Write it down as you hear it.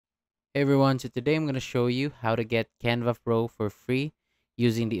Hey everyone, so today I'm going to show you how to get Canva Pro for free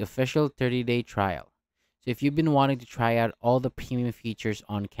using the official 30-day trial. So if you've been wanting to try out all the premium features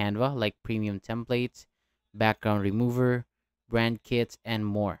on Canva like premium templates, background remover, brand kits, and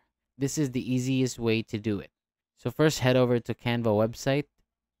more, this is the easiest way to do it. So first head over to Canva website.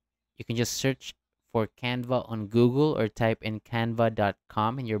 You can just search for Canva on Google or type in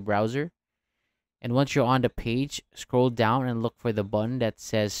canva.com in your browser. And once you're on the page, scroll down and look for the button that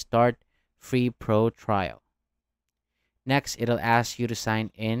says Start Free Pro Trial. Next, it'll ask you to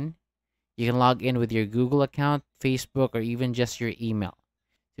sign in. You can log in with your Google account, Facebook, or even just your email.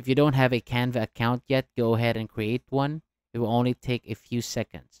 If you don't have a Canva account yet, go ahead and create one. It will only take a few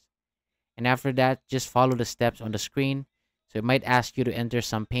seconds. And after that, just follow the steps on the screen. So it might ask you to enter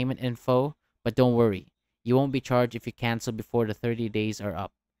some payment info, but don't worry. You won't be charged if you cancel before the 30 days are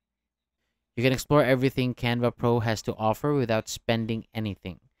up. You can explore everything Canva Pro has to offer without spending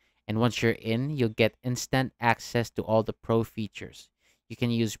anything. And once you're in, you'll get instant access to all the Pro features. You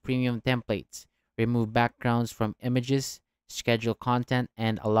can use premium templates, remove backgrounds from images, schedule content,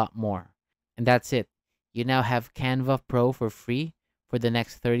 and a lot more. And that's it. You now have Canva Pro for free for the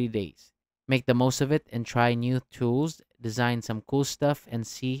next 30 days. Make the most of it and try new tools, design some cool stuff, and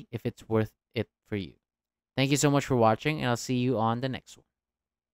see if it's worth it for you. Thank you so much for watching, and I'll see you on the next one.